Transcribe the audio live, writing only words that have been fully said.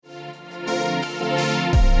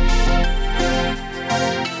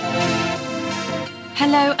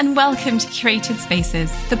Hello and welcome to Curated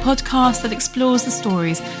Spaces, the podcast that explores the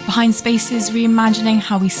stories behind spaces reimagining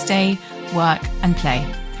how we stay, work and play.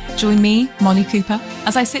 Join me, Molly Cooper,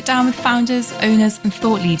 as I sit down with founders, owners and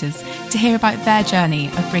thought leaders to hear about their journey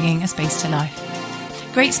of bringing a space to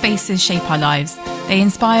life. Great spaces shape our lives. They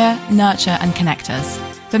inspire, nurture and connect us.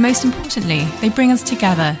 But most importantly, they bring us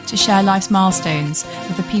together to share life's milestones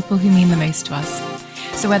with the people who mean the most to us.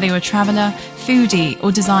 So whether you're a traveller, foodie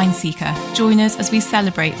or design seeker, join us as we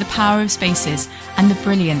celebrate the power of spaces and the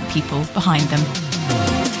brilliant people behind them.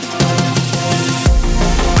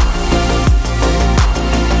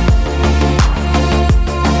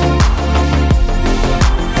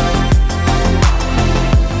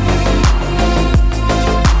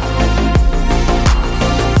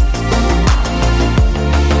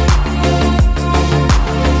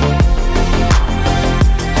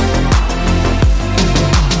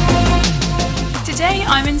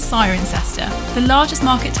 I'm in Cirencester, the largest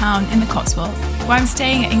market town in the Cotswolds, where I'm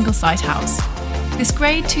staying at Ingleside House. This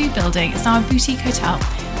Grade 2 building is now a boutique hotel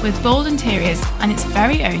with bold interiors and its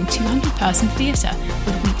very own 200-person theatre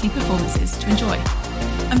with weekly performances to enjoy.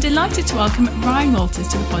 I'm delighted to welcome Ryan Walters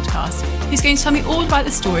to the podcast, who's going to tell me all about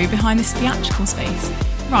the story behind this theatrical space.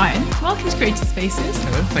 Ryan, welcome to Creative Spaces.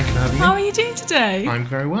 Hello, thank you for having me. How are you doing today? I'm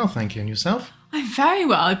very well, thank you. And yourself? I'm very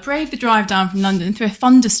well. I braved the drive down from London through a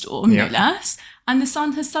thunderstorm, no less. And the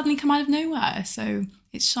sun has suddenly come out of nowhere, so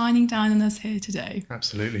it's shining down on us here today.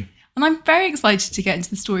 Absolutely. And I'm very excited to get into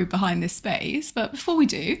the story behind this space. But before we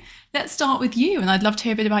do, let's start with you. And I'd love to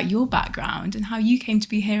hear a bit about your background and how you came to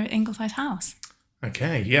be here at Ingleside House.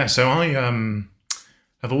 Okay, yeah. So I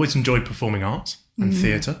have always enjoyed performing arts and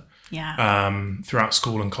theatre. Yeah. Throughout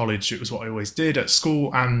school and college, it was what I always did at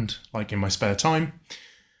school and like in my spare time.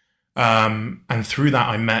 And through that,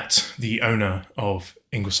 I met the owner of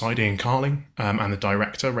Ingleside, Ian Carling, and the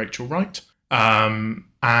director, Rachel Wright.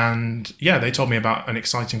 And yeah, they told me about an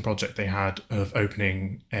exciting project they had of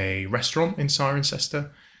opening a restaurant in Cirencester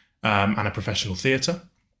and a professional theatre.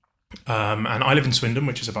 And I live in Swindon,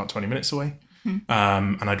 which is about 20 minutes away. And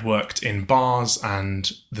I'd worked in bars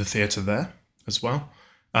and the theatre there as well.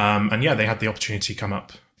 And yeah, they had the opportunity to come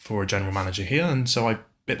up for a general manager here. And so I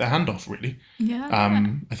bit their hand off, really. Yeah.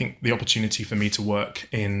 I think the opportunity for me to work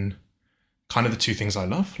in kind of the two things I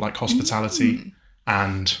love, like hospitality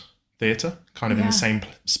and theatre, kind of in the same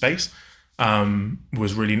space,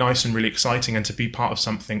 was really nice and really exciting. And to be part of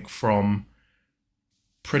something from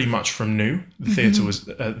pretty much from new.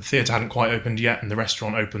 The theatre hadn't quite opened yet, and the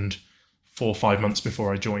restaurant opened 4 or 5 months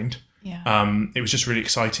before I joined. Yeah. It was just really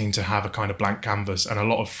exciting to have a kind of blank canvas and a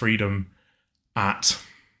lot of freedom at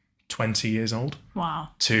 20 years old. Wow.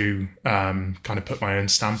 To kind of put my own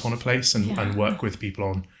stamp on a place and work with people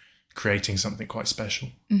on creating something quite special,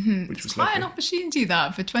 which was quite lovely. an opportunity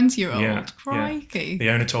that for a 20-year-old. Yeah, Crikey. yeah. The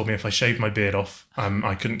owner told me if I shaved my beard off,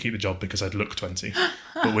 I couldn't keep the job because I'd look 20.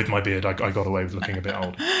 But with my beard, I got away with looking a bit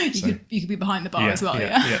old. You could be behind the bar as well,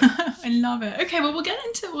 yeah. I love it. Okay, well, we'll get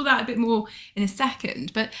into all that a bit more in a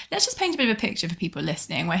second, but let's just paint a bit of a picture for people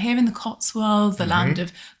listening. We're here in the Cotswolds, the land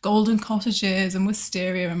of golden cottages and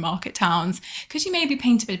wisteria and market towns. Could you maybe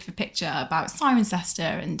paint a bit of a picture about Cirencester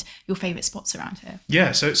and your favourite spots around here?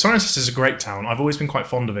 Yeah, so Cirencester is a great town. I've always been quite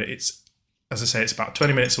fond of it. It's, as I say, it's about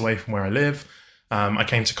 20 minutes away from where I live. I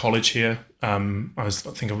came to college here. I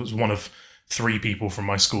think I was one of 3 people from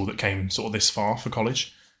my school that came sort of this far for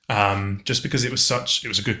college. Just because it was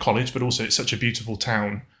a good college, but also it's such a beautiful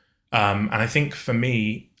town. And I think for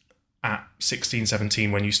me, at 16,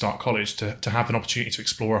 17, when you start college, to have an opportunity to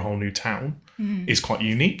explore a whole new town is quite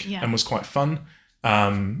unique and was quite fun.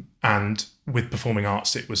 And with performing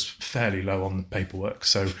arts, it was fairly low on the paperwork.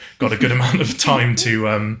 So got a good amount of time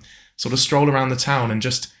to sort of stroll around the town and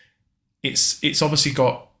just, it's obviously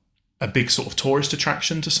got a big sort of tourist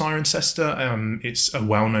attraction to Cirencester. It's a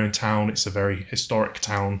well-known town. It's a very historic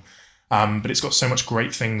town, but it's got so much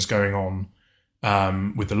great things going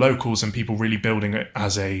on with the locals and people really building it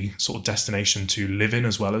as a sort of destination to live in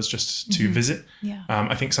as well as just to visit. Yeah.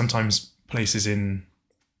 I think sometimes places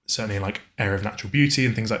certainly like area of natural beauty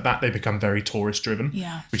and things like that, they become very tourist driven,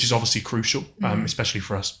 which is obviously crucial, especially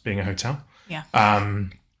for us being a hotel. Yeah.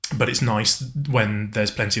 But it's nice when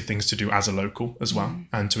there's plenty of things to do as a local as well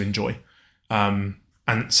and to enjoy. And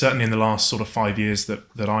certainly in the last sort of 5 years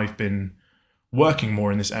that I've been working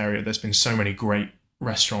more in this area, there's been so many great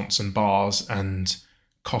restaurants and bars and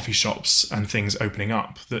coffee shops and things opening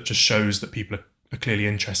up that just shows that people are clearly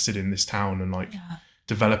interested in this town and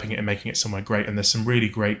developing it and making it somewhere great. And there's some really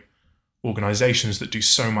great organisations that do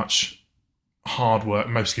so much hard work,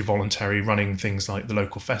 mostly voluntary, running things like the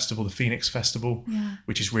local festival, the Phoenix Festival,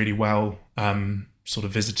 which is really well sort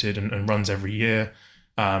of visited and runs every year.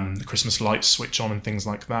 The Christmas lights switch on and things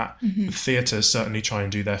like that. The theatre certainly try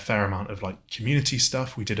and do their fair amount of like community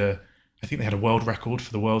stuff. I think they had a world record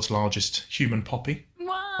for the world's largest human poppy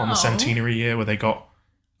on the centenary year, where they got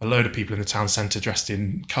a load of people in the town centre dressed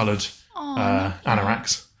in coloured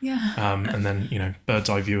anoraks. And then, bird's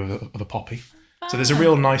eye view of a poppy. So there's a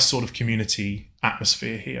real nice sort of community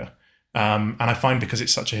atmosphere here. And I find, because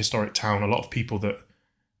it's such a historic town, a lot of people that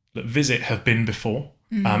visit have been before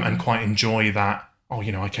and quite enjoy that. Oh,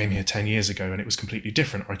 I came here 10 years ago and it was completely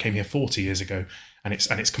different, or I came here 40 years ago and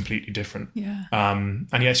it's completely different.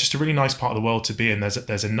 It's just a really nice part of the world to be in.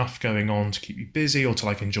 There's enough going on to keep you busy or to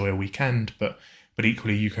like enjoy a weekend, but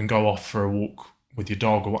equally you can go off for a walk with your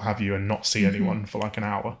dog or what have you and not see anyone for like an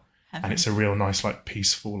hour. And it's a real nice, like,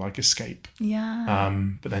 peaceful, like, escape.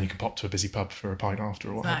 But then you can pop to a busy pub for a pint after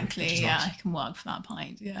or whatever. Exactly, nice. I can work for that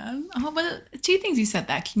pint, well, two things you said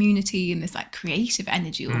there, community and this, like, creative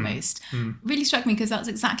energy almost, really struck me, because that's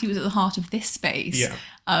exactly what's at the heart of this space.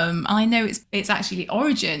 I know it's actually, the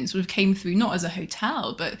origin sort of came through not as a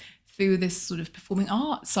hotel, but through this sort of performing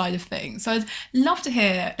art side of things. So I'd love to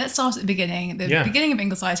hear, let's start at the beginning of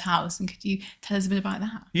Ingleside House, and could you tell us a bit about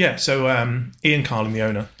that? So Ian Carlin, the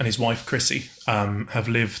owner, and his wife Chrissy have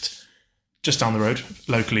lived just down the road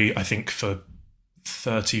locally, I think for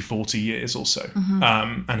 30, 40 years or so,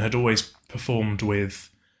 and had always performed with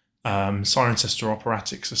Cirencester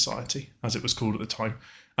Operatic Society, as it was called at the time,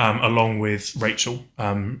 along with Rachel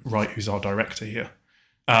Wright, who's our director here.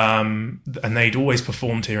 And they'd always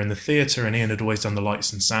performed here in the theatre, and Ian had always done the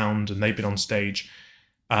lights and sound, and they'd been on stage.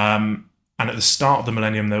 And at the start of the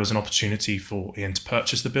millennium, there was an opportunity for Ian to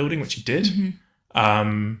purchase the building, which he did.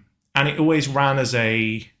 And it always ran had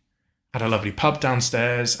a lovely pub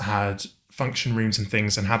downstairs, had function rooms and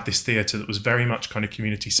things, and had this theatre that was very much kind of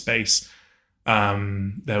community space.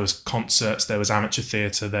 There was concerts, there was amateur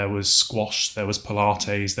theatre, there was squash, there was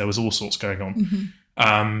Pilates, there was all sorts going on.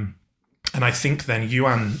 And I think then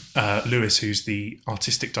Yuan Lewis, who's the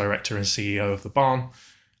artistic director and CEO of the barn,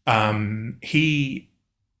 he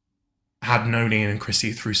had known Ian and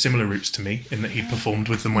Chrissy through similar routes to me, in that he performed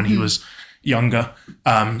with them when he was younger,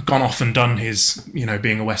 gone off and done his,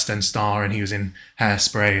 being a West End star, and he was in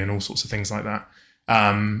Hairspray and all sorts of things like that.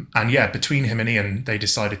 Between him and Ian, they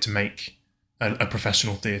decided to make a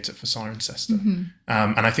professional theatre for Cirencester.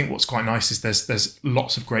 And I think what's quite nice is there's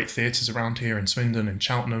lots of great theatres around here in Swindon and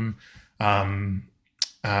Cheltenham, and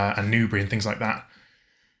Newbury and things like that.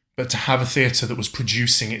 But to have a theatre that was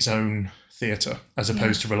producing its own theatre, as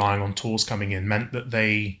opposed to relying on tours coming in, meant that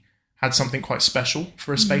they had something quite special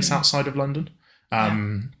for a space outside of London,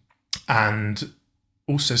 and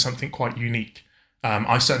also something quite unique.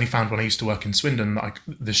 I certainly found when I used to work in Swindon,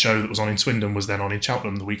 the show that was on in Swindon was then on in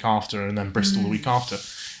Cheltenham the week after, and then Bristol the week after,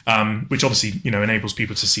 which obviously enables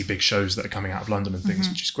people to see big shows that are coming out of London and things,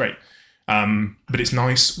 which is great. But it's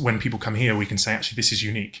nice when people come here, we can say, actually, this is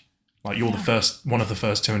unique. Like, you're one of the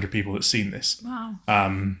first 200 people that's seen this. Wow.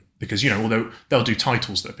 Because, although they'll do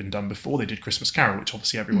titles that have been done before, they did Christmas Carol, which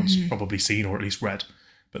obviously everyone's probably seen or at least read,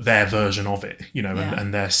 but their version of it,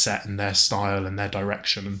 and their set and their style and their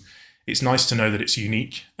direction. And it's nice to know that it's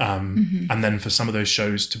unique. And then for some of those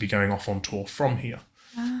shows to be going off on tour from here.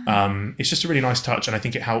 It's just a really nice touch. And I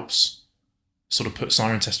think it helps sort of put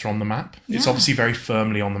Cirencester on the map. It's obviously very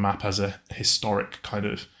firmly on the map as a historic kind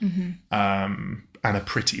of and a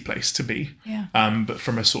pretty place to be. But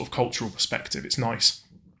from a sort of cultural perspective, it's nice,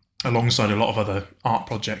 alongside a lot of other art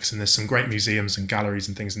projects, and there's some great museums and galleries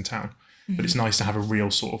and things in town. But it's nice to have a real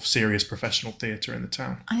sort of serious professional theatre in the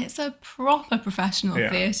town. And it's a proper professional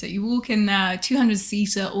theatre. You walk in there,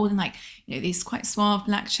 200-seater, all in these quite suave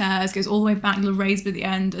black chairs, goes all the way back, little raised at the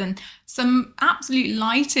end, and some absolute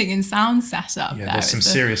lighting and sound setup. Yeah, there's some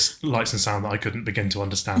serious lights and sound that I couldn't begin to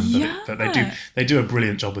understand. But they do a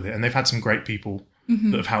brilliant job with it, and they've had some great people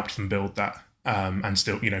that have helped them build that. And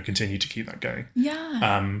still, continue to keep that going.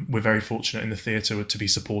 We're very fortunate in the theatre to be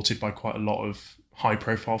supported by quite a lot of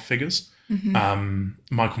high-profile figures.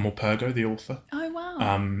 Michael Morpurgo, the author,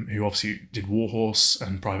 who obviously did Warhorse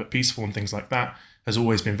and Private Peaceful and things like that, has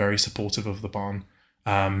always been very supportive of the barn.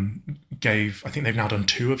 I think they've now done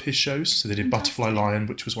 2 of his shows. So they did Butterfly Lion,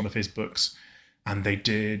 which was one of his books, and they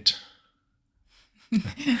did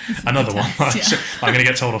another one. I'm going to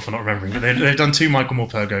get told off for not remembering, but they've done 2 Michael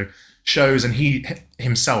Morpurgo shows, and he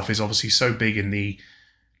himself is obviously so big in the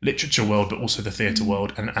literature world, but also the theatre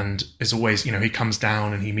world, and is always, he comes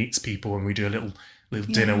down and he meets people, and we do a little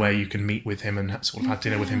dinner where you can meet with him and sort of have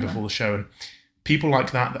dinner with him before the show. And people like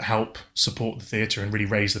that help support the theatre and really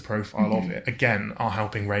raise the profile of it, again, are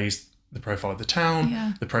helping raise the profile of the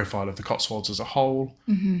town, the profile of the Cotswolds as a whole.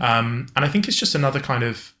 And I think it's just another kind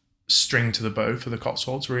of string to the bow for the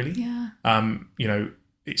Cotswolds, really. Yeah. You know,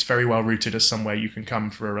 it's very well rooted as somewhere you can come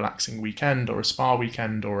for a relaxing weekend or a spa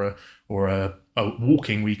weekend or a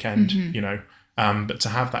walking weekend, you know. But to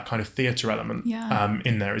have that kind of theatre element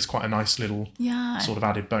in there is quite a nice little sort of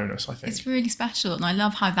added bonus, I think. It's really special. And I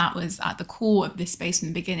love how that was at the core of this space in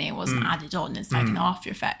the beginning. It wasn't added on. It's like an after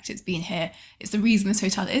effect. It's been here. It's the reason this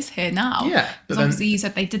hotel is here now. Yeah. Because obviously you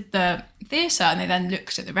said they did the theatre and they then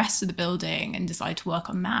looked at the rest of the building and decided to work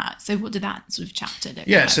on that. So what did that sort of chapter look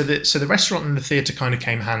like? So the restaurant and the theatre kind of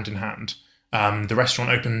came hand in hand. The restaurant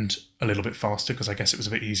opened a little bit faster because I guess it was a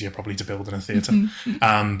bit easier probably to build than a theatre.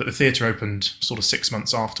 But the theatre opened sort of 6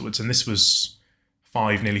 months afterwards, and this was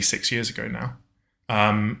nearly 6 years ago now.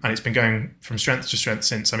 And it's been going from strength to strength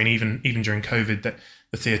since. I mean, even during COVID,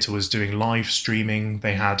 the theatre was doing live streaming.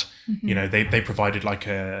 They had, you know, they provided like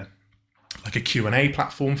a Q&A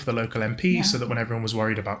platform for the local MP so that when everyone was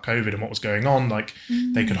worried about COVID and what was going on, like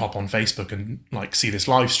they could hop on Facebook and like see this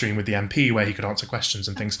live stream with the MP where he could answer questions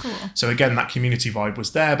and things. Cool. So again, that community vibe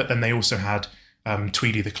was there, but then they also had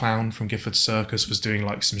Tweedy the Clown from Gifford Circus was doing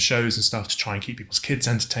like some shows and stuff to try and keep people's kids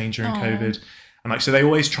entertained during COVID. And like, so they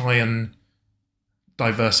always try and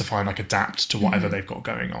diversify and like adapt to whatever they've got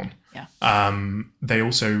going on. Yeah. They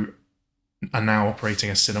also are now operating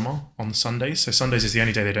a cinema on Sundays. So Sundays is the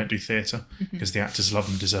only day they don't do theatre because the actors love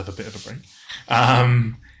and deserve a bit of a break.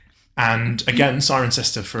 And again,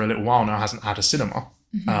 Cirencester for a little while now hasn't had a cinema.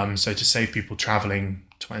 So to save people travelling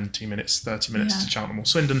 20 minutes, 30 minutes to Cheltenham or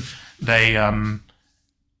Swindon, they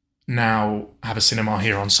now have a cinema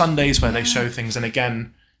here on Sundays where they show things. And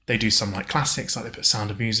again, they do some like classics, like they put Sound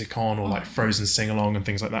of Music on or like Frozen sing-along and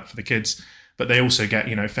things like that for the kids. But they also get,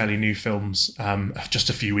 you know, fairly new films just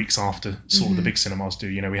a few weeks after sort of the big cinemas do.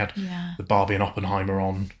 You know, we had the Barbie and Oppenheimer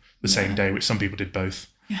on the same day, which some people did both,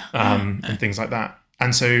 and things like that.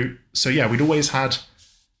 And so yeah, we'd always had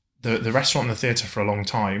the restaurant and the theatre for a long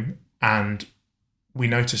time, and we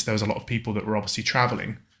noticed there was a lot of people that were obviously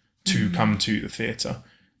travelling to come to the theatre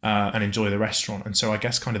and enjoy the restaurant. And so I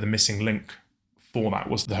guess kind of the missing link for that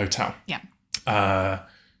was the hotel. Yeah.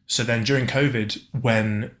 So then during COVID,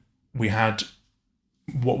 when we had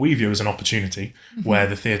what we view as an opportunity where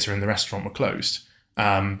the theatre and the restaurant were closed,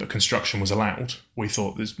 but construction was allowed, we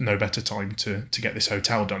thought there's no better time to get this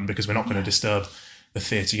hotel done because we're not going to disturb the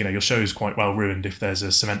theatre. You know, your show's quite well ruined if there's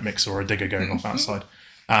a cement mixer or a digger going off outside.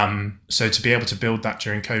 So to be able to build that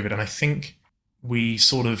during COVID, and I think we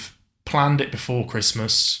sort of planned it before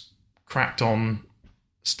Christmas, cracked on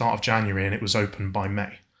start of January, and it was open by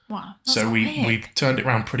May. Wow. So we turned it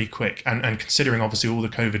around pretty quick. And considering obviously all the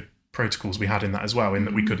COVID protocols we had in that as well, in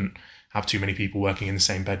that we couldn't have too many people working in the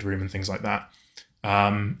same bedroom and things like that.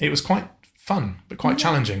 It was quite fun, but quite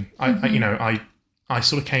challenging. I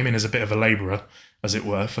sort of came in as a bit of a labourer, as it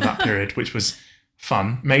were, for that period, which was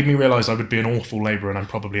fun. Made me realise I would be an awful labourer and I'm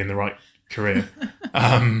probably in the right career.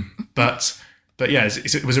 But yeah,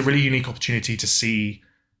 it was a really unique opportunity to see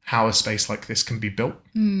how a space like this can be built.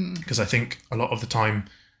 Because I think a lot of the time,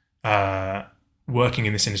 working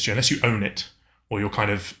in this industry, unless you own it or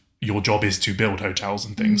your job is to build hotels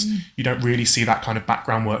and things, you don't really see that kind of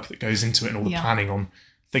background work that goes into it and all the planning on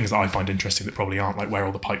things that I find interesting that probably aren't, like where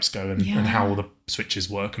all the pipes go and how all the switches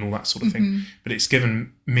work and all that sort of thing. But it's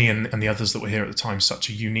given me and the others that were here at the time such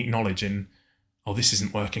a unique knowledge in, oh, this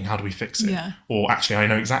isn't working, how do we fix it? Yeah. Or actually, I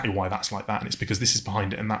know exactly why that's like that, and it's because this is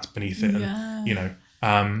behind it and that's beneath it. And, you know,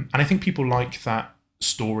 and I think people like that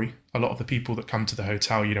story. A lot of the people that come to the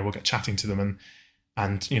hotel, you know, we'll get chatting to them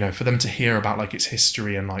and you know, for them to hear about like its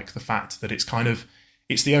history and like the fact that it's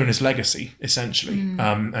the owner's legacy essentially.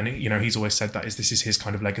 And you know, he's always said this is his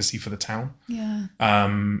kind of legacy for the town. Yeah.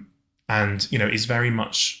 And you know, it's very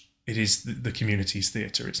much, it is the community's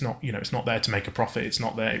theatre. It's not, you know, it's not there to make a profit. It's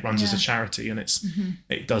not there. It runs as a charity, and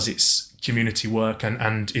it does its community work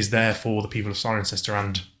and is there for the people of Cirencester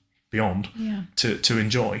and beyond to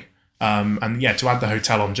enjoy. And yeah, to add the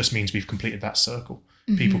hotel on just means we've completed that circle.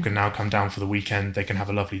 People can now come down for the weekend. They can have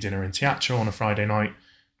a lovely dinner in Teatro on a Friday night,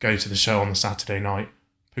 go to the show on the Saturday night,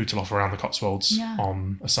 pootle off around the Cotswolds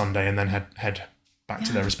on a Sunday, and then head back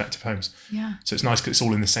to their respective homes. Yeah. So it's nice because it's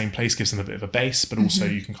all in the same place, gives them a bit of a base, but also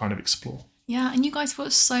you can kind of explore. Yeah, and you guys have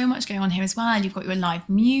got so much going on here as well. You've got your live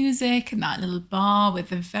music and that little bar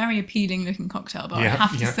with a very appealing looking cocktail bar, I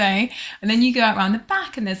have to say. And then you go out around the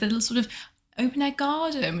back and there's a little sort of open air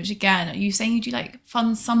garden, which again, are you saying you do like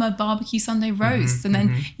fun summer barbecue Sunday roasts, and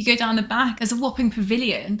then you go down the back, there's a whopping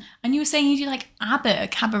pavilion, and you were saying you do like ABBA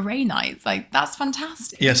cabaret nights. Like, that's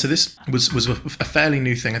fantastic. Yeah, so this was a fairly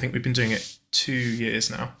new thing. I think we've been doing it 2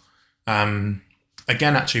 years now.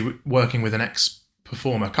 Again, actually working with an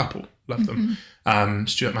performer couple. Love them.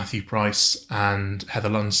 Stuart Matthew Price and Heather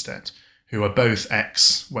Lunstead, who are both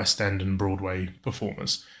ex-West End and Broadway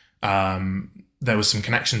performers. There was some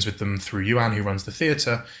connections with them through Yuan, who runs the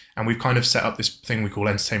theatre, and we've kind of set up this thing we call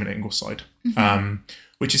Entertainment at Ingleside,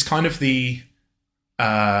 which is kind of the,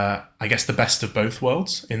 I guess, the best of both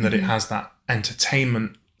worlds, in that it has that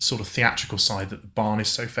entertainment sort of theatrical side that the Barn is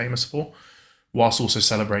so famous for, whilst also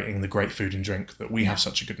celebrating the great food and drink that we have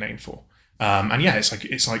such a good name for. And yeah,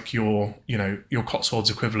 it's like your Cotswolds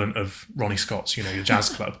equivalent of Ronnie Scott's, your jazz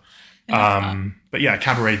club. But yeah,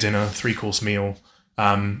 cabaret dinner, 3-course meal.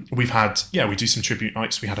 We've had, we do some tribute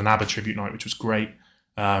nights. We had an ABBA tribute night, which was great.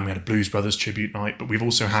 We had a Blues Brothers tribute night, but we've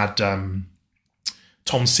also had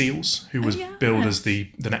Tom Seals, who was billed as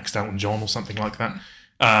the next Elton John or something like that,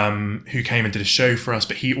 who came and did a show for us.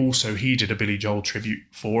 But he did a Billy Joel tribute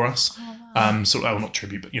for us. Not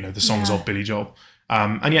tribute, but the songs of Billy Joel.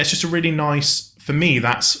 And yeah, it's just a really nice, for me,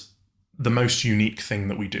 that's the most unique thing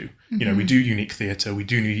that we do. We do unique theatre, we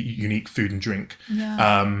do unique food and drink.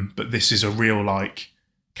 But this is a real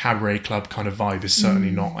cabaret club kind of vibe. Is certainly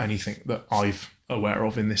not anything that I've aware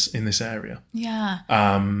of in this area.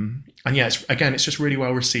 And yeah, it's just really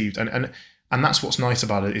well received, and that's what's nice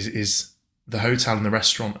about it is the hotel and the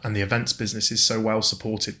restaurant and the events business is so well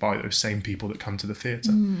supported by those same people that come to the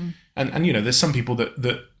theatre. And there's some people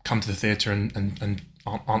that come to the theatre and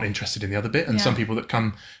aren't interested in the other bit, and some people that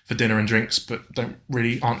come for dinner and drinks but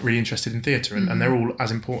aren't really interested in theatre, and they're all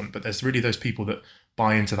as important. But there's really those people that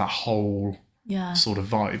buy into that whole sort of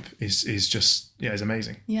vibe is just is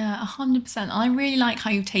amazing. 100%. I really like how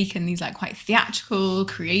you've taken these quite theatrical,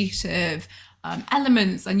 creative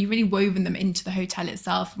elements, and you've really woven them into the hotel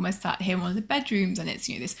itself. And we're sat here in one of the bedrooms, and it's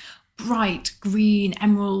this bright green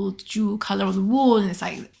emerald jewel colour on the wall, and it's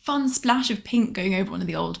fun splash of pink going over one of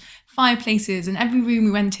the old fireplaces. And every room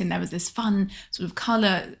we went in, there was this fun sort of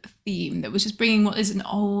colour theme that was just bringing what is an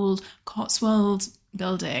old Cotswold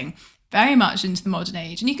building very much into the modern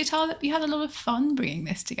age. And you could tell that you had a lot of fun bringing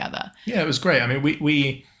this together. Yeah, it was great. I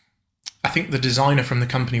mean, I think the designer from the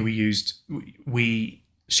company we used,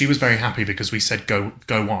 she was very happy because we said go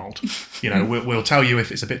wild. We'll tell you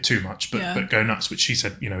if it's a bit too much, but go nuts, which she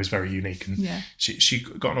said is very unique, and she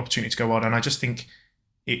got an opportunity to go wild. And I just think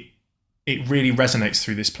it really resonates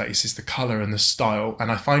through this place is the colour and the style.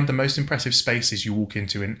 And I find the most impressive spaces you walk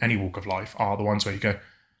into in any walk of life are the ones where you go,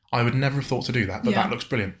 I would never have thought to do that, but that looks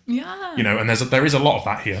brilliant. And there is a lot of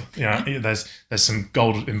that here. There's some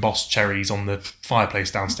gold embossed cherries on the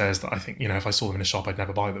fireplace downstairs that I think, if I saw them in a shop, I'd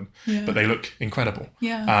never buy them. But they look incredible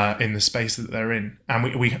in the space that they're in.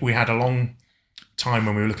 And we had a long time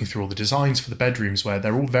when we were looking through all the designs for the bedrooms where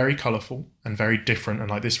they're all very colourful and very different.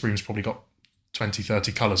 And this room's probably got 20,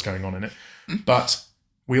 30 colours going on in it. But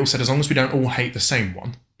we all said, as long as we don't all hate the same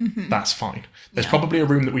one, that's fine. There's probably a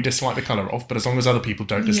room that we dislike the colour of, but as long as other people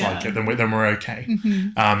don't dislike it, then we're okay.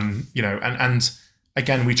 And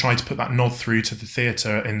again, we tried to put that nod through to the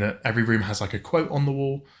theatre in that every room has a quote on the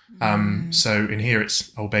wall. So in here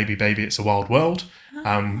it's "Oh baby, baby, it's a wild world,"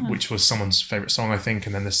 which was someone's favourite song, I think.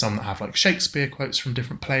 And then there's some that have Shakespeare quotes from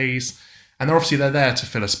different plays. And they're there to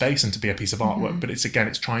fill a space and to be a piece of artwork. But it's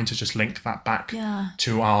trying to just link that back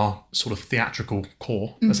to our sort of theatrical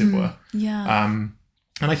core, as it were.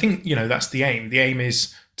 And I think, that's the aim. The aim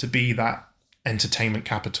is to be that entertainment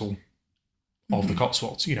capital of the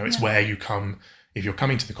Cotswolds. It's where you come, if you're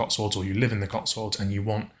coming to the Cotswolds or you live in the Cotswolds and you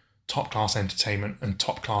want top-class entertainment and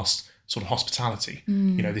top-class sort of hospitality.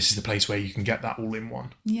 This is the place where you can get that all in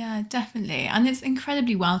one. Yeah, definitely. And it's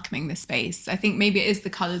incredibly welcoming, this space. I think maybe it is the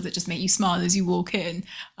colours that just make you smile as you walk in,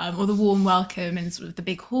 or the warm welcome and sort of the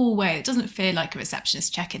big hallway. It doesn't feel like a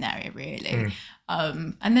receptionist check-in area, really.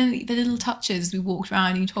 And then the little touches we walked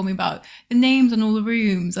around, and you told me about the names on all the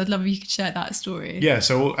rooms. I'd love if you could share that story. Yeah,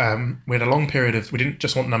 so we had a long period of, we didn't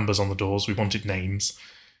just want numbers on the doors, we wanted names.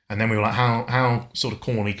 And then we were like, how sort of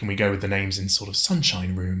corny can we go with the names in sort of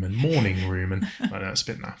Sunshine Room and Morning Room? And I know it's a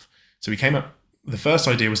bit naff. So we came up, the first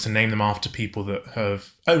idea was to name them after people that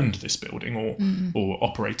have owned this building or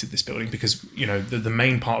operated this building, because, the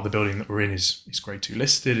main part of the building that we're in is Grade 2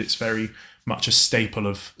 listed. It's very much a staple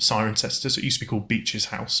of Cirencester. So it used to be called Beaches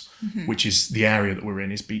House, which is the area that we're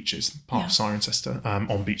in is Beaches, part of Cirencester,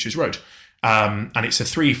 on Beaches Road. And it's a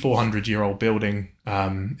 400-year-old building.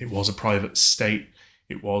 It was a private estate.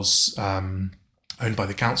 It was owned by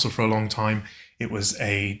the council for a long time. It was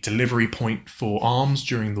a delivery point for arms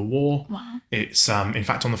during the war. Wow. It's, in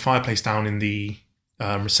fact, on the fireplace down in the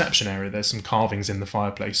reception area, there's some carvings in the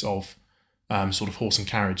fireplace of sort of horse and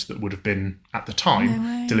carriage that would have been, at the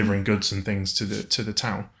time, delivering goods and things to the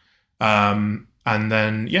town. And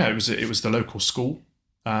then, it was the local school.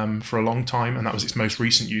 for a long time, and that was its most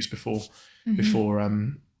recent use before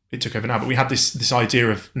it took over now. But we had this idea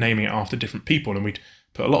of naming it after different people, and we'd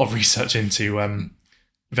put a lot of research into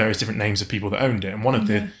various different names of people that owned it. And one of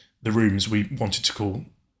the rooms we wanted to call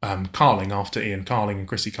Carling, after Ian Carling and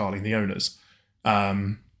Chrissy Carling, the owners.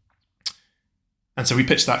 And so we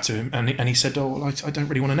pitched that to him, and he said, "Oh, well, I don't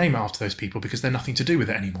really want to name it after those people because they're nothing to do with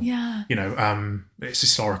it anymore. Yeah, it's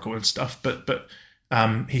historical and stuff." But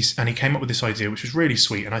he came up with this idea, which was really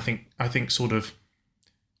sweet. And I think sort of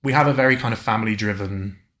we have a very kind of family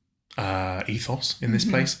driven ethos in this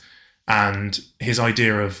place, and his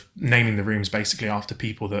idea of naming the rooms basically after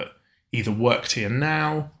people that either worked here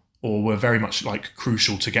now or were very much like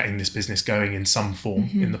crucial to getting this business going in some form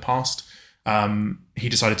in the past. He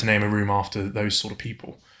decided to name a room after those sort of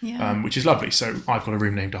people, which is lovely. So I've got a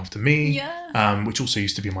room named after me, which also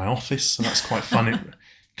used to be my office, so that's quite fun. It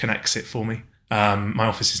connects it for me. My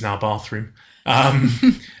office is now a bathroom.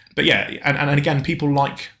 But yeah, and again, people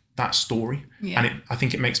like that story, and I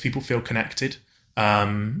think it makes people feel connected.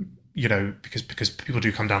 Because people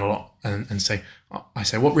do come down a lot and say, I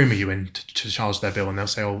say, "What room are you in?" to charge their bill, and they'll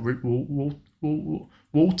say, "Oh,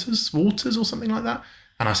 Walters or something like that."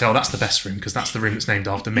 And I say, "Oh, that's the best room because that's the room that's named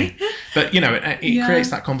after me." But it creates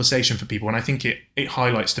that conversation for people, and I think it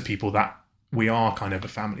highlights to people that we are kind of a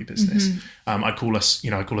family business. I call us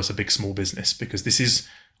a big small business because this is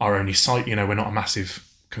our only site. We're not a massive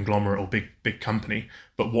conglomerate or big company,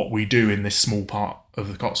 but what we do in this small part of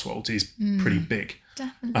the Cotswolds is pretty big.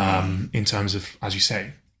 Definitely. In terms of, as you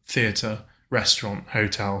say, theatre, restaurant,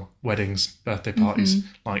 hotel, weddings, birthday parties,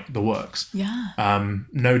 like the works. Yeah.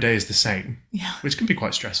 No day is the same, which can be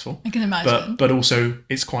quite stressful. I can imagine. But also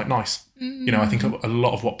it's quite nice. I think a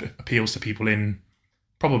lot of what appeals to people in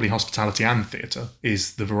probably hospitality and theatre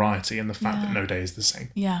is the variety and the fact that no day is the same.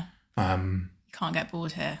 Yeah. You can't get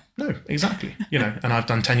bored here. No, exactly. And I've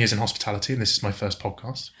done 10 years in hospitality, and this is my first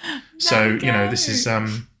podcast. So, this is...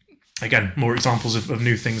 again, more examples of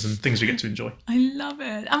new things and things we get to enjoy. I love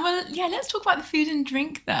it. And let's talk about the food and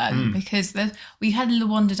drink then, because we had a little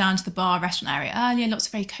wander down to the bar restaurant area earlier. Lots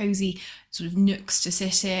of very cosy sort of nooks to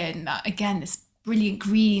sit in. Again, this brilliant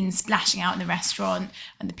green splashing out in the restaurant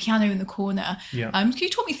and the piano in the corner. Yeah. Can you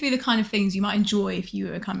talk me through the kind of things you might enjoy if you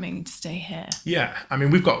were coming to stay here? Yeah, I mean,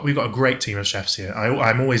 we've got a great team of chefs here.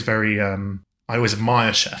 I'm always very... I always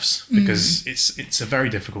admire chefs because it's a very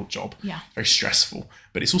difficult job, very stressful,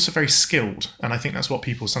 but it's also very skilled. And I think that's what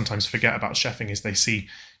people sometimes forget about chefing is they see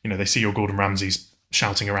your Gordon Ramsays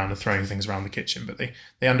shouting around and throwing things around the kitchen, but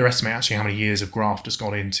they underestimate actually how many years of graft has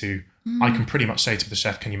gone into, I can pretty much say to the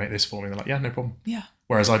chef, "Can you make this for me?" And they're like, "Yeah, no problem." Yeah.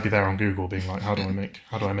 Whereas I'd be there on Google being like, how do I make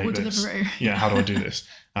this? Deliveroo. Yeah, how do I do this?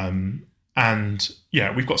 And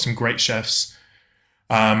yeah, we've got some great chefs.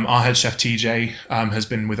 Our head chef TJ has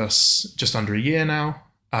been with us just under a year now.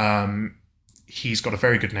 He's got a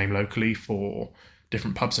very good name locally for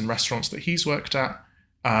different pubs and restaurants that he's worked at.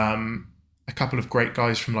 A couple of great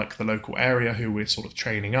guys from like the local area who we're sort of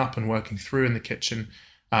training up and working through in the kitchen.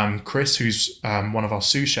 Chris, who's one of our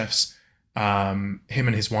sous chefs, him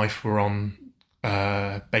and his wife were on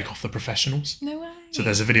Bake Off the Professionals. No way. So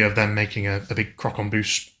there's a video of them making a big croque en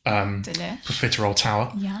bouche profiterole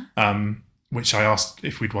tower. Yeah. Which I asked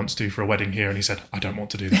if we'd want to do for a wedding here, and he said, "I don't want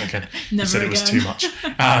to do that again." Never he said again. It was too much.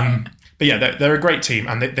 But yeah, they're a great team,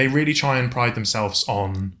 and they really try and pride themselves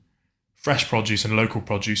on fresh produce and local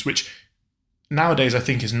produce, which nowadays I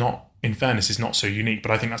think is not so unique,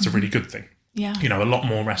 but I think that's a really good thing. Yeah. A lot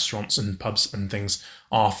more restaurants and pubs and things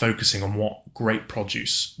are focusing on what great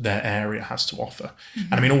produce their area has to offer.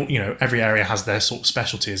 And I mean, every area has their sort of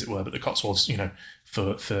specialty, as it were, but the Cotswolds,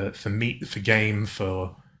 for meat, for game,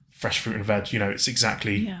 for fresh fruit and veg, it's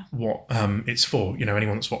exactly what it's for.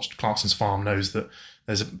 Anyone that's watched Clarkson's Farm knows that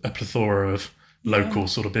there's a plethora of local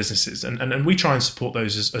sort of businesses, and we try and support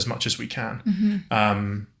those as much as we can.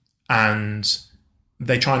 And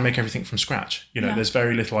they try and make everything from scratch. There's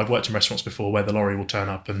very little. I've worked in restaurants before where the lorry will turn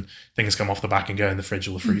up and things come off the back and go in the fridge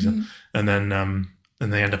or the freezer, and then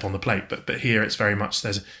they end up on the plate. But here it's very much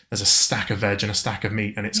there's a stack of veg and a stack of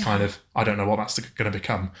meat, and it's kind of, I don't know what that's going to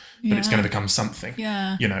become, but it's going to become something.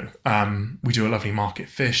 Yeah. We do a lovely market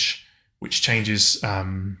fish, which changes,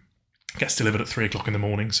 gets delivered at 3:00 in the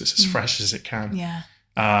morning, so it's as fresh as it can. Yeah.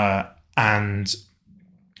 And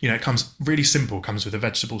it comes really simple. Comes with a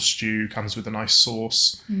vegetable stew, comes with a nice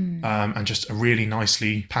sauce, and just a really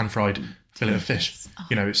nicely pan-fried fillet of fish.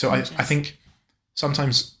 So I think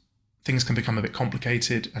sometimes things can become a bit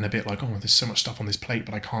complicated and a bit like, oh, there's so much stuff on this plate,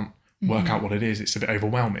 but I can't work out what it is. It's a bit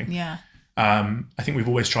overwhelming. Yeah. I think we've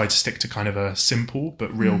always tried to stick to kind of a simple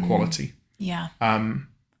but real quality. Yeah. And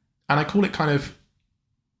I call it kind of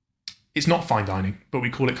it's not fine dining, but we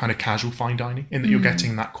call it kind of casual fine dining in that you're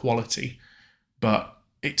getting that quality, but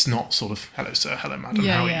it's not sort of hello sir, hello madam,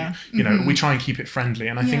 how are you? You know, we try and keep it friendly,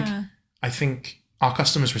 and I think our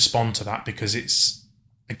customers respond to that because it's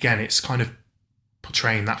kind of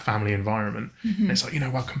portraying that family environment. And it's like, you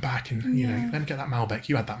know, welcome back, and you know, let me get that Malbec.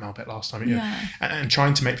 You had that Malbec last time, and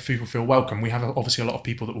trying to make people feel welcome. We have obviously a lot of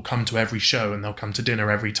people that will come to every show and they'll come to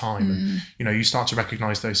dinner every time, and you know, you start to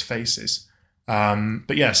recognise those faces.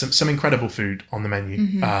 But yeah, some incredible food on the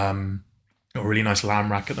menu. Got a really nice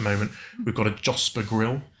lamb rack at the moment. We've got a Josper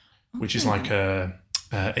grill, which is like a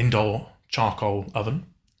indoor charcoal oven.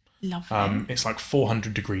 Lovely. It's like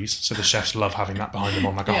 400 degrees, so the chefs love having that behind them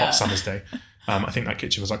on like a hot summer's day. I think that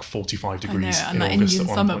kitchen was like 45 degrees and in that August Indian at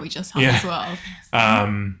one summer point. we just had as well.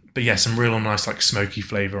 But yeah, some real nice like smoky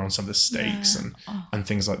flavour on some of the steaks and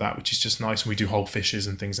things like that, which is just nice. And we do whole fishes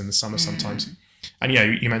and things in the summer sometimes. And yeah,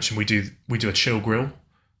 you mentioned we do a chill grill,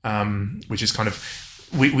 which is kind of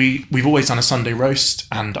we've always done a Sunday roast,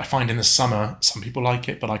 and I find in the summer some people like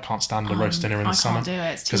it, but I can't stand a roast dinner in the summer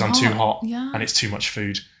because I'm too hot and it's too much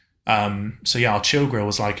food. So yeah, our chill grill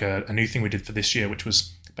was like a new thing we did for this year, which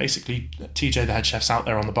was basically TJ, the head chef's out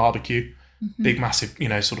there on the barbecue, big massive, you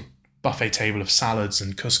know, sort of buffet table of salads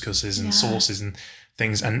and couscouses and sauces and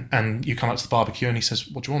things, and you come up to the barbecue and he says,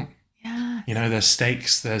 what do you want? You know, there's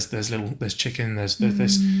steaks, there's chicken, there's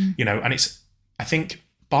this, you know, and I think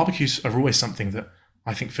barbecues are always something that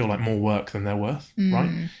I think feel like more work than they're worth,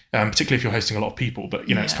 right? Particularly if you're hosting a lot of people. But,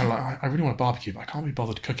 you know, it's kind of like, I really want a barbecue, but I can't be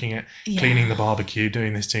bothered cooking it, cleaning the barbecue,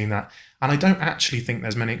 doing this, doing that. And I don't actually think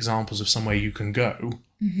there's many examples of somewhere you can go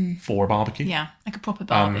for a barbecue. Yeah, like a proper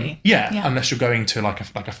barbie. Unless you're going to like a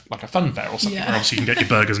fun fair or something, where obviously you can get your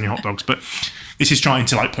burgers and your hot dogs. But this is trying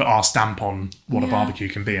to like put our stamp on what a barbecue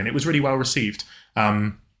can be. And it was really well received.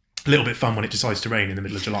 A little bit fun when it decides to rain in the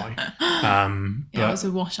middle of July. It was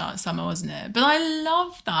a washout summer, wasn't it? But I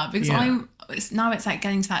love that because it's like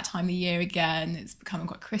getting to that time of year again. It's becoming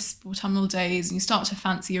quite crisp autumnal days, and you start to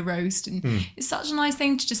fancy a roast. And it's such a nice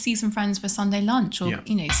thing to just see some friends for a Sunday lunch, or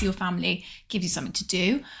you know, see your family, gives you something to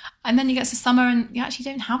do. And then you get to summer and you actually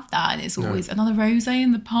don't have that, and it's always another rosé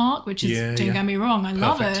in the park, which is don't get me wrong, I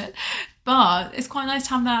love it. But it's quite nice to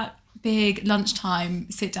have that big lunchtime,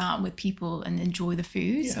 sit down with people and enjoy the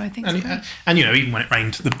food. So I think and you know, even when it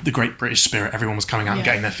rained, the great British spirit, everyone was coming out and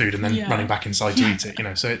getting their food and then running back inside to eat it, you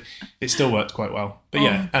know, so it still worked quite well. But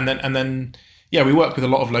and then we work with a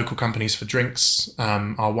lot of local companies for drinks.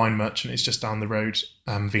 Our wine merchant is just down the road,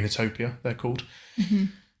 Vinatopia they're called.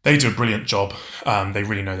 They do a brilliant job. They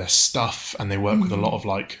really know their stuff, and they work with a lot of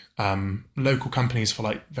like local companies for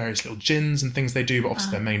like various little gins and things they do, but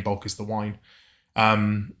obviously their main bulk is the wine.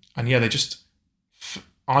 And yeah, they just,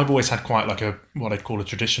 I've always had quite like what I'd call a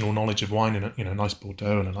traditional knowledge of wine, and a, you know, nice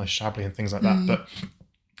Bordeaux and a nice Chablis and things like that. But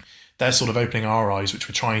they're sort of opening our eyes, which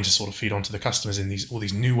we're trying to sort of feed onto the customers in all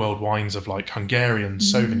these new world wines of like Hungarian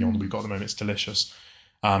Sauvignon that we've got at the moment. It's delicious.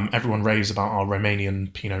 Everyone raves about our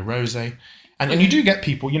Romanian Pinot Rosé. And you do get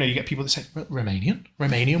people, you know, that say,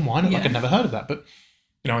 Romanian wine? Like, I'd never heard of that. But,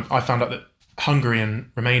 you know, I found out that Hungary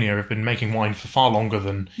and Romania have been making wine for far longer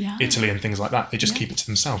than Italy and things like that. They just keep it to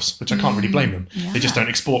themselves, which I can't really blame them. They just don't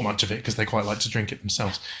export much of it because they quite like to drink it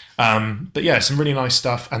themselves. But yeah, some really nice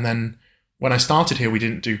stuff. And then when I started here, we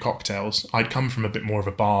didn't do cocktails. I'd come from a bit more of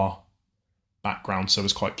a bar background, so I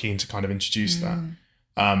was quite keen to kind of introduce that.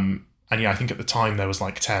 And yeah, I think at the time there was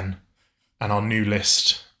like 10, and our new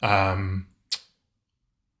list now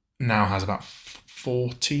has about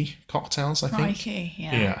 40 cocktails, I think. Crikey,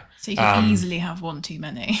 yeah. So you can easily have one too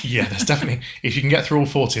many. Yeah, there's definitely, if you can get through all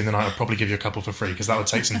 40, and then I would probably give you a couple for free, because that would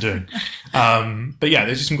take some doing. But yeah,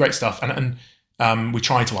 there's just some great stuff. And we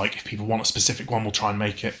try to, like, if people want a specific one, we'll try and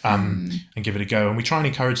make it and give it a go. And we try and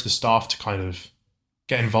encourage the staff to kind of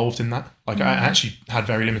get involved in that. Like, I actually had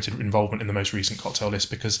very limited involvement in the most recent cocktail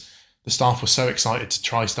list because the staff were so excited to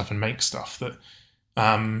try stuff and make stuff that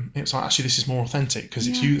it was like, actually, this is more authentic because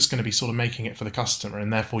it's you that's going to be sort of making it for the customer,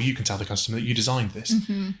 and therefore you can tell the customer that you designed this.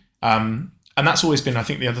 And that's always been, I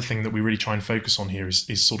think, the other thing that we really try and focus on here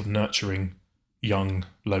is sort of nurturing young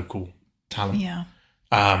local talent.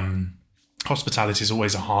 Hospitality is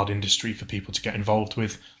always a hard industry for people to get involved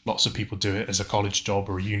with. Lots of people do it as a college job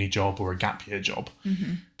or a uni job or a gap year job.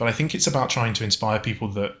 But I think it's about trying to inspire people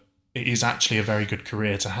that it is actually a very good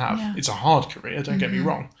career to have. It's a hard career, don't get me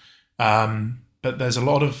wrong. But there's a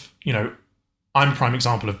lot of, you know, I'm a prime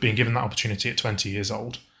example of being given that opportunity at 20 years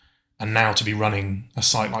old, and now to be running a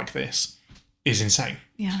site like this is insane.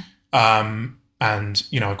 And,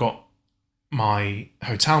 you know, I've got my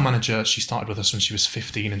hotel manager. She started with us when she was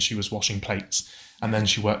 15 and she was washing plates. And then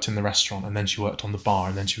she worked in the restaurant, and then she worked on the bar,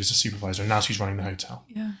 and then she was a supervisor, and now she's running the hotel.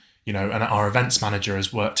 you know, and our events manager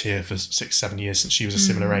has worked here for 6-7 years since she was a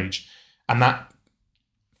similar age. And that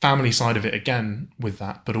family side of it again with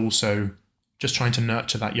that, but also just trying to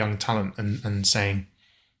nurture that young talent and saying,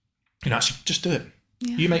 you know, actually just do it.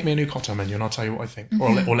 Yeah. You make me a new cocktail menu and I'll tell you what I think.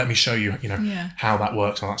 Or let me show you, you know, how that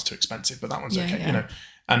works. Oh, that's too expensive, but that one's okay, you know.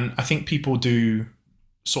 And I think people do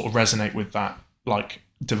sort of resonate with that, like,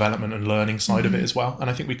 development and learning side of it as well. And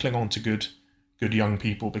I think we cling on to good young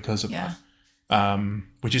people because of that,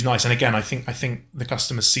 which is nice. And again, I think the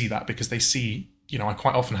customers see that because they see, you know, I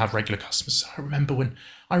quite often have regular customers. I remember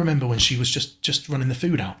when she was just running the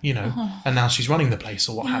food out, you know, and now she's running the place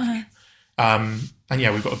or what have you. And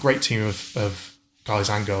yeah, we've got a great team of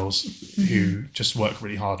guys and girls who just work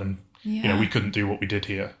really hard, and you know, we couldn't do what we do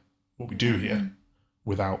here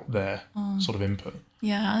without their sort of input.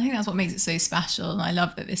 Yeah, I think that's what makes it so special. And I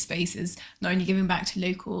love that this space is not only giving back to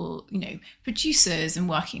local, you know, producers and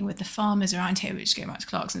working with the farmers around here, which go back to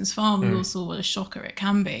Clarkson's Farm, we all saw what a shocker it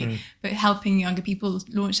can be, but helping younger people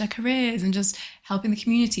launch their careers and just helping the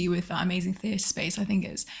community with that amazing theatre space, I think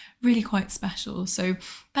is really quite special. So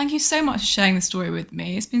thank you so much for sharing the story with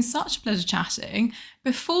me. It's been such a pleasure chatting.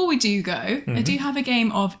 Before we do go, I do have a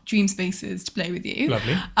game of Dream Spaces to play with you.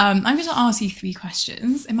 Lovely. I'm going to ask you 3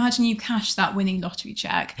 questions. Imagine you cash that winning lottery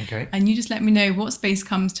check. Okay. And you just let me know what space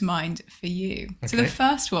comes to mind for you. Okay. So the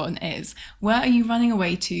first one is, where are you running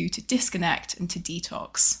away to disconnect and to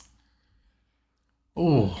detox?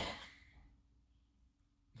 Oh,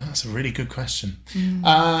 that's a really good question.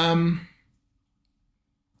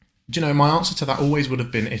 Do you know, my answer to that always would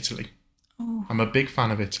have been Italy. Oh. I'm a big fan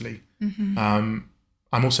of Italy.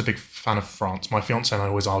 I'm also a big fan of France. My fiance and I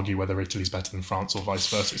always argue whether Italy's better than France or vice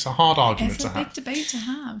versa. It's a hard argument to have. It's a big debate to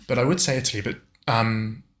have. But I would say Italy. But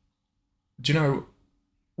do you know,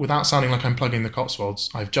 without sounding like I'm plugging the Cotswolds,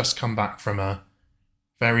 I've just come back from a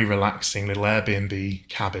very relaxing little Airbnb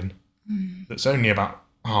cabin that's only about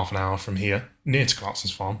half an hour from here, near to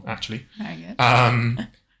Clarkson's Farm, actually. Very good. And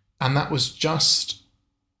that was just,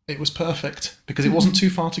 it was perfect because it wasn't too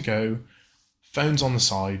far to go. Phone's on the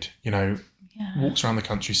side, you know, walks around the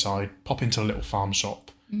countryside, pop into a little farm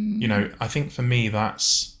shop. You know, I think for me I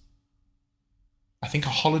think a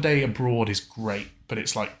holiday abroad is great, but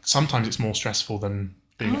it's like sometimes it's more stressful than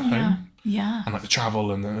being at home. Yeah. And like the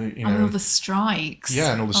travel and the, you know, and all the strikes.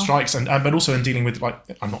 Yeah, and all the strikes, and but also in dealing with, like,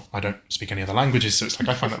 I don't speak any other languages, so it's like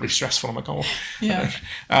I find that really stressful. I'm like, oh, yeah.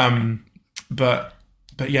 But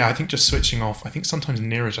yeah, I think just switching off. I think sometimes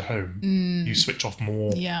nearer to home, you switch off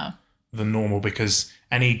more than normal, because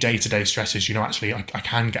any day-to-day stresses, you know, actually I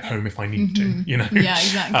can get home if I need to, you know. Yeah,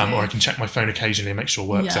 exactly. Or I can check my phone occasionally and make sure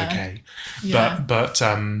work's okay. Yeah. But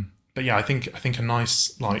yeah, I think a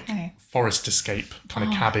nice, like, forest escape kind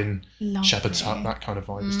of cabin, lovely. shepherd's hut, that kind of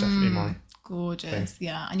vibe is definitely mine. Gorgeous,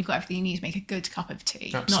 yeah. And you've got everything you need to make a good cup of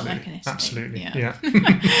tea. Absolutely. Not like an estate. Absolutely, yeah.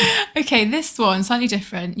 yeah. Okay, this one, slightly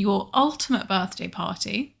different. Your ultimate birthday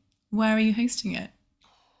party. Where are you hosting it?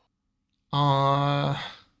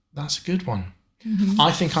 That's a good one.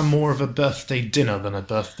 I think I'm more of a birthday dinner than a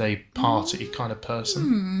birthday party kind of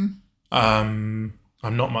person.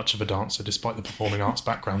 I'm not much of a dancer, despite the performing arts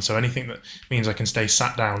background. So anything that means I can stay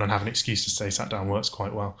sat down and have an excuse to stay sat down works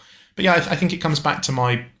quite well. But yeah, I think it comes back to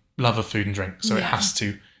my love of food and drink. So it has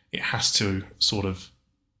to sort of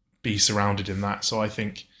be surrounded in that. So I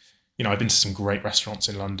think, you know, I've been to some great restaurants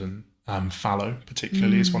in London. Fallow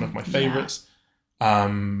particularly is one of my favourites.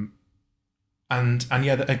 And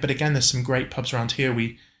yeah, but again, there's some great pubs around here.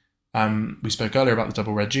 We spoke earlier about the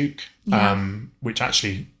Double Red Duke, which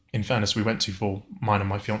actually, in fairness, we went to for mine and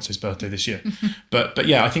my fiance's birthday this year. But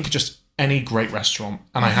yeah, I think just any great restaurant,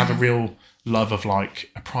 and I have a real love of,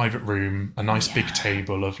 like, a private room, a nice big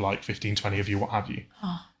table of like 15, 20 of you, what have you.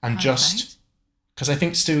 And just because I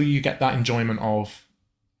think still you get that enjoyment of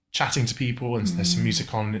chatting to people, and there's some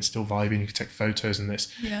music on and it's still vibing, you can take photos and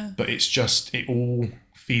this, but it's just, it all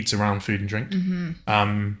feeds around food and drink,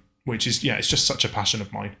 which is, it's just such a passion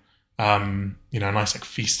of mine. You know, nice, like,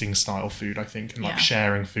 feasting style food, I think, and like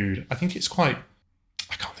sharing food. I think it's quite,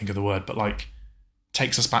 I can't think of the word, but like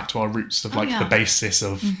takes us back to our roots of, like, the basis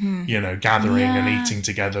of, you know, gathering and eating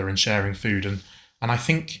together and sharing food. And I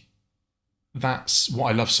think that's what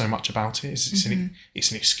I love so much about it. It's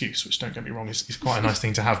an excuse, which, don't get me wrong, is quite a nice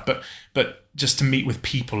thing to have, but just to meet with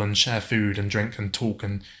people and share food and drink and talk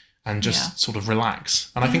and just sort of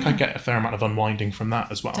relax. And I think I get a fair amount of unwinding from that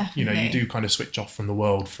as well. Definitely. You know, you do kind of switch off from the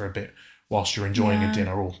world for a bit whilst you're enjoying a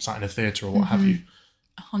dinner or sat in a theatre or what have you.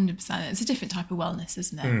 100%. It's a different type of wellness,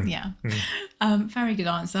 isn't it? Very good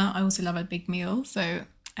answer. I also love a big meal, so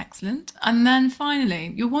excellent. And then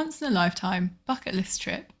finally, your once in a lifetime bucket list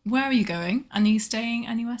trip. Where are you going? And are you staying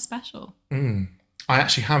anywhere special? I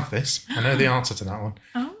actually have this. I know the answer to that one.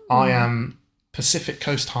 Oh. I am Pacific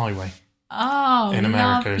Coast Highway. Oh, in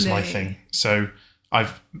America lovely. is my thing. So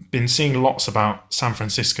I've been seeing lots about San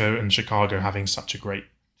Francisco and Chicago having such a great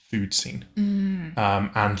food scene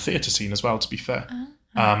and theatre scene as well, to be fair.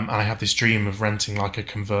 And I have this dream of renting like a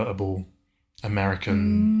convertible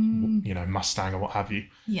American, Mustang or what have you.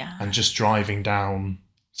 Yeah. And just driving down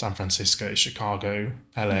San Francisco, Chicago,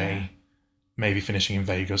 LA, maybe finishing in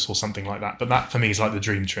Vegas or something like that. But that for me is like the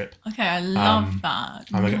dream trip. Okay, I love that.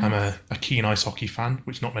 I'm a keen ice hockey fan,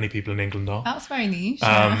 which not many people in England are. That's very niche.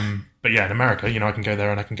 But yeah, in America, I can go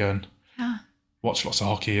there and I can go and watch lots of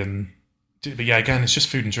hockey but yeah, again, it's just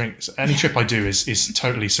food and drink. Any trip I do is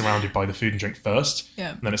totally surrounded by the food and drink first.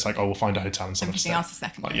 Yeah. And then it's like, we'll find a hotel and something. Everything else is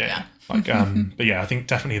secondary. But yeah, I think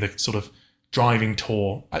definitely the sort of driving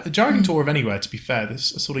tour. The driving tour of anywhere, to be fair, this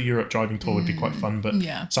sort of Europe driving tour would be quite fun, but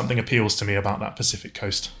something appeals to me about that Pacific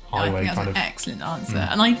Coast highway. I think that's an excellent answer.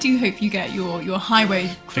 And I do hope you get your highway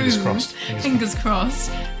cruise. Fingers crossed.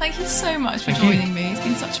 Thank you so much for joining me. It's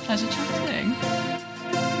been such a pleasure chatting.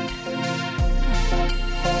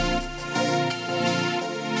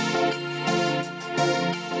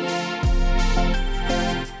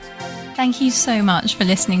 Thank you so much for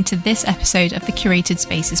listening to this episode of the Curated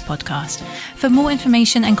Spaces podcast. For more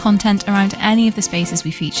information and content around any of the spaces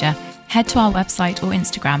we feature, head to our website or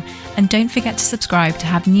Instagram, and don't forget to subscribe to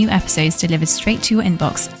have new episodes delivered straight to your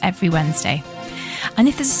inbox every Wednesday. And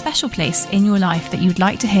if there's a special place in your life that you'd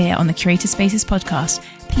like to hear on the Curated Spaces podcast,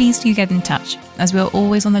 please do get in touch, as we're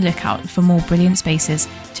always on the lookout for more brilliant spaces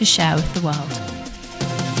to share with the world.